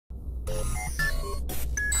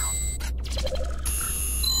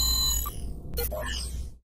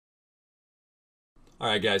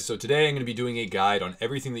Alright guys, so today I'm going to be doing a guide on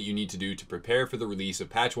everything that you need to do to prepare for the release of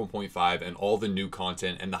patch 1.5 and all the new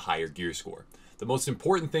content and the higher gear score. The most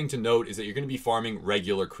important thing to note is that you're going to be farming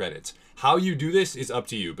regular credits. How you do this is up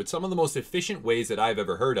to you, but some of the most efficient ways that I've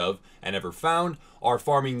ever heard of and ever found are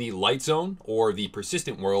farming the light zone or the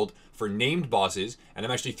persistent world for named bosses, and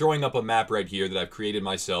I'm actually throwing up a map right here that I've created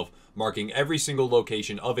myself, marking every single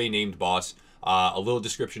location of a named boss, a little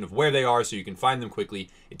description of where they are so you can find them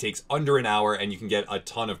quickly. It takes under an hour and you can get a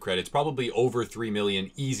ton of credits, probably over 3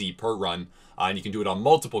 million easy per run, and you can do it on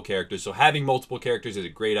multiple characters. So having multiple characters is a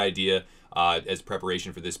great idea as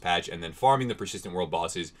preparation for this patch, and then farming the persistent world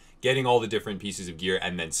bosses, getting all the different pieces of gear,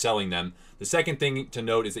 and then selling them. The second thing to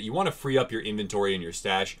note is that you want to free up your inventory and your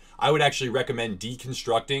stash. I would actually recommend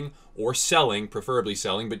deconstructing or selling, preferably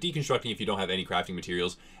selling, but deconstructing if you don't have any crafting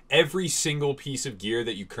materials, every single piece of gear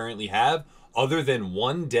that you currently have other than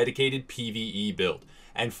one dedicated PvE build.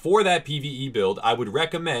 And for that PvE build, I would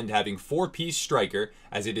recommend having 4-piece striker,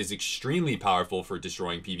 as it is extremely powerful for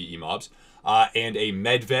destroying PvE mobs, and a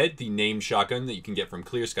medved, the named shotgun that you can get from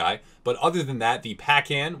Clear Sky. But other than that, the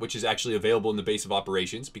pack-hand, which is actually available in the base of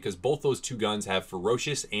operations, because both those two guns have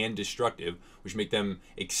ferocious and destructive, which make them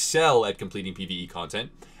excel at completing PvE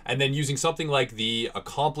content. And then using something like the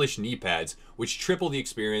accomplished knee pads, which triple the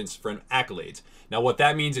experience from accolades. Now what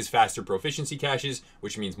that means is faster proficiency caches,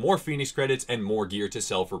 which means more Phoenix credits and more gear to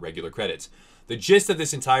sell for regular credits. The gist of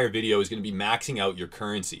this entire video is going to be maxing out your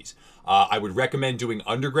currencies. I would recommend doing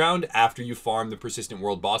underground after you farm the persistent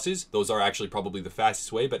world bosses. Those are actually probably the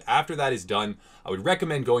fastest way, but after that is done, I would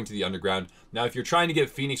recommend going to the underground. Now if you're trying to get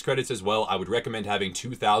Phoenix credits as well, I would recommend having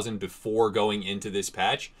 2,000 before going into this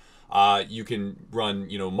patch. You can run,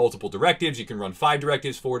 multiple directives. You can run 5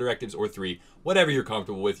 directives, 4 directives, or 3, whatever you're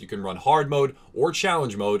comfortable with. You can run hard mode or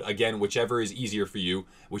challenge mode. Again, whichever is easier for you.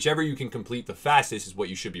 Whichever you can complete the fastest is what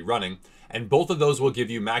you should be running. And both of those will give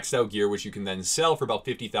you maxed out gear, which you can then sell for about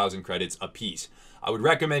 50,000 credits a piece. I would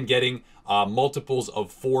recommend getting multiples of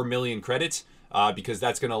 4 million credits. Because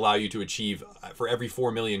that's going to allow you to achieve, for every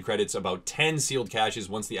 4 million credits, about 10 sealed caches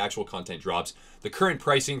once the actual content drops. The current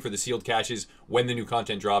pricing for the sealed caches when the new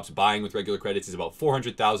content drops, buying with regular credits, is about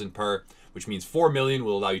 400,000 per, which means 4 million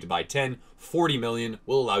will allow you to buy 10, 40 million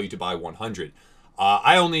will allow you to buy 100.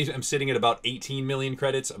 I only am sitting at about 18 million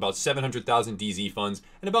credits, about 700,000 DZ funds,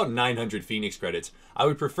 and about 900 Phoenix credits. I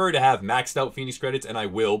would prefer to have maxed out Phoenix credits, and I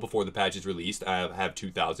will before the patch is released. I have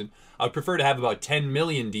 2,000. I would prefer to have about 10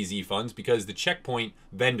 million DZ funds because the checkpoint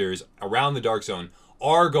vendors around the Dark Zone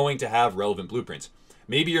are going to have relevant blueprints.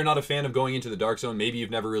 Maybe you're not a fan of going into the Dark Zone, maybe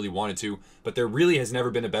you've never really wanted to, but there really has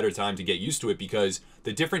never been a better time to get used to it because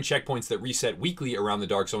the different checkpoints that reset weekly around the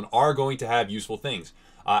Dark Zone are going to have useful things.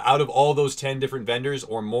 Out of all those 10 different vendors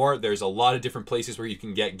or more, there's a lot of different places where you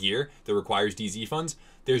can get gear that requires DZ funds.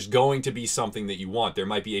 There's going to be something that you want. There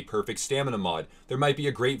might be a perfect stamina mod. There might be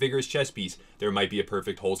a great vigorous chest piece. There might be a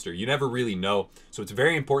perfect holster. You never really know. So it's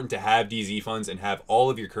very important to have DZ funds and have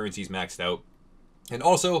all of your currencies maxed out. And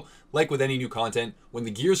also, like with any new content, when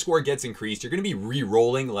the gear score gets increased, you're going to be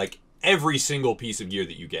re-rolling like every single piece of gear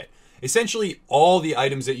that you get. Essentially, all the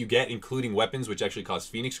items that you get, including weapons, which actually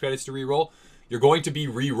cost Phoenix credits to re-roll, you're going to be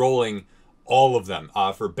re-rolling all of them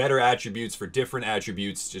for better attributes, for different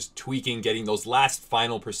attributes, just tweaking, getting those last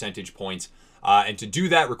final percentage points. And to do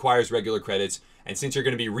that requires regular credits. And since you're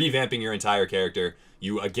going to be revamping your entire character,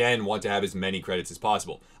 you again want to have as many credits as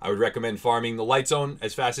possible. I would recommend farming the light zone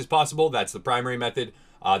as fast as possible. That's the primary method.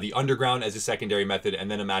 The underground as a secondary method, and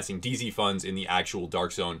then amassing DZ funds in the actual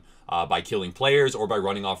Dark Zone by killing players or by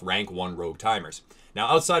running off rank 1 rogue timers. Now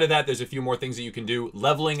outside of that, there's a few more things that you can do.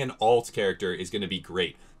 Leveling an alt character is going to be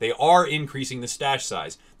great. They are increasing the stash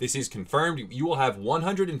size. This is confirmed. You will have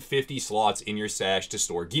 150 slots in your stash to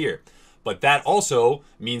store gear. But that also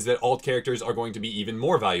means that alt characters are going to be even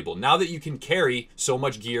more valuable. Now that you can carry so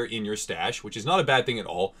much gear in your stash, which is not a bad thing at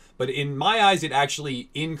all, but in my eyes, it actually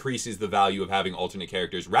increases the value of having alternate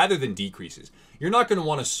characters rather than decreases. You're not going to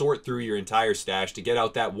want to sort through your entire stash to get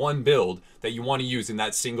out that one build that you want to use in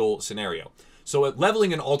that single scenario. So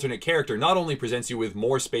leveling an alternate character not only presents you with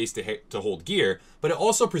more space to hold gear, but it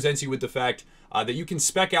also presents you with the fact that you can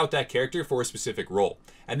spec out that character for a specific role.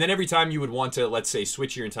 And then every time you would want to, let's say,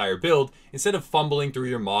 switch your entire build, instead of fumbling through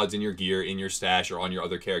your mods and your gear in your stash or on your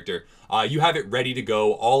other character, you have it ready to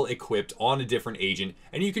go, all equipped on a different agent,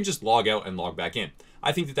 and you can just log out and log back in.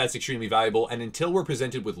 I think that that's extremely valuable, and until we're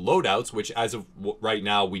presented with loadouts, which as of right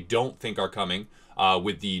now we don't think are coming,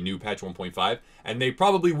 with the new patch 1.5, and they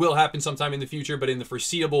probably will happen sometime in the future, but in the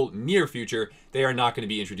foreseeable near future, they are not going to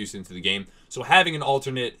be introduced into the game. So having an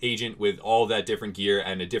alternate agent with all that different gear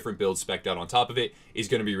and a different build spec'd out on top of it is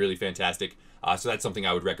going to be really fantastic. So that's something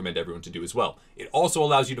I would recommend everyone to do as well. It also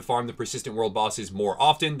allows you to farm the persistent world bosses more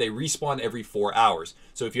often. They respawn every 4 hours.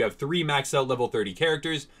 So if you have 3 maxed out level 30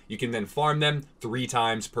 characters, you can then farm them 3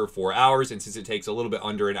 times per 4 hours. And since it takes a little bit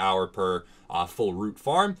under an hour per full route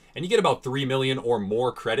farm, and you get about 3 million or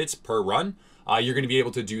more credits per run, you're going to be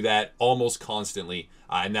able to do that almost constantly.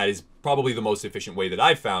 And that is probably the most efficient way that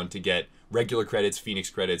I've found to get regular credits, Phoenix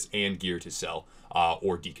credits, and gear to sell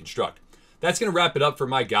or deconstruct. That's going to wrap it up for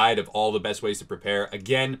my guide of all the best ways to prepare.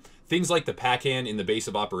 Again, things like the pack-hand in the base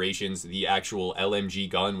of operations, the actual LMG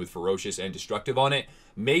gun with ferocious and destructive on it,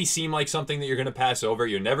 may seem like something that you're going to pass over.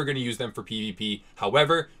 You're never going to use them for PvP.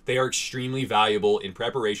 However, they are extremely valuable in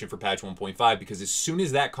preparation for patch 1.5 because as soon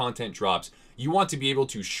as that content drops, you want to be able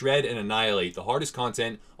to shred and annihilate the hardest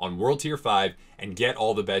content on World Tier 5 and get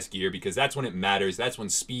all the best gear because that's when it matters. That's when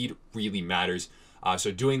speed really matters.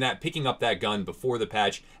 So doing that, picking up that gun before the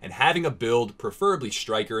patch, and having a build, preferably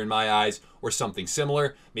Striker in my eyes, or something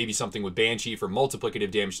similar, maybe something with Banshee for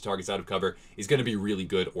multiplicative damage to targets out of cover, is going to be really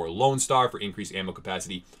good, or Lone Star for increased ammo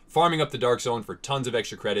capacity, farming up the Dark Zone for tons of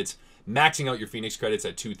extra credits, maxing out your Phoenix credits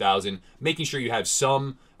at 2,000, making sure you have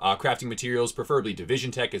some crafting materials, preferably Division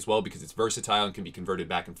Tech as well because it's versatile and can be converted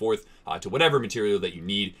back and forth to whatever material that you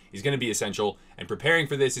need is going to be essential. And preparing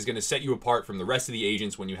for this is going to set you apart from the rest of the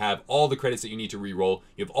agents when you have all the credits that you need to reroll,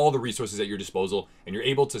 you have all the resources at your disposal, and you're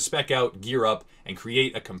able to spec out, gear up, and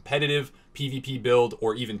create a competitive PvP build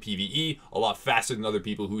or even PvE a lot faster than other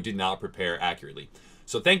people who did not prepare accurately.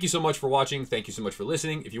 So thank you so much for watching. Thank you so much for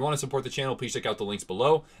listening. If you want to support the channel, please check out the links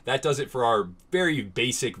below. That does it for our very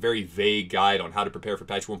basic, very vague guide on how to prepare for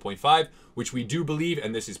patch 1.5, which we do believe,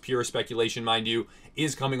 and this is pure speculation, mind you,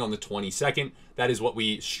 is coming on the 22nd. That is what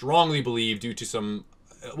we strongly believe due to some,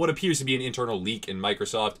 what appears to be an internal leak in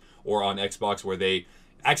Microsoft or on Xbox where they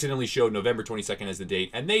accidentally showed November 22nd as the date,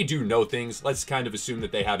 and they do know things. Let's kind of assume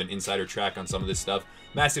that they have an insider track on some of this stuff.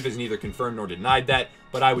 Massive has neither confirmed nor denied that,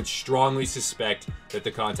 but I would strongly suspect that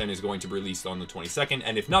the content is going to be released on the 22nd,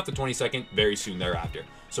 and if not the 22nd, very soon thereafter.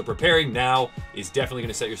 So preparing now is definitely going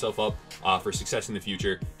to set yourself up for success in the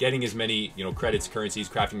future. Getting as many credits, currencies,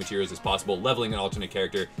 crafting materials as possible, leveling an alternate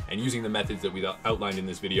character, and using the methods that we outlined in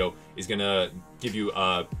this video is going to give you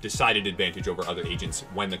a decided advantage over other agents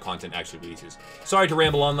when the content actually releases. Sorry to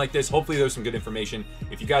ramble on like this. Hopefully there's some good information.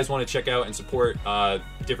 If you guys want to check out and support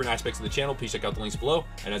different aspects of the channel, please check out the links below.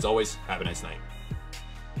 And as always, have a nice night.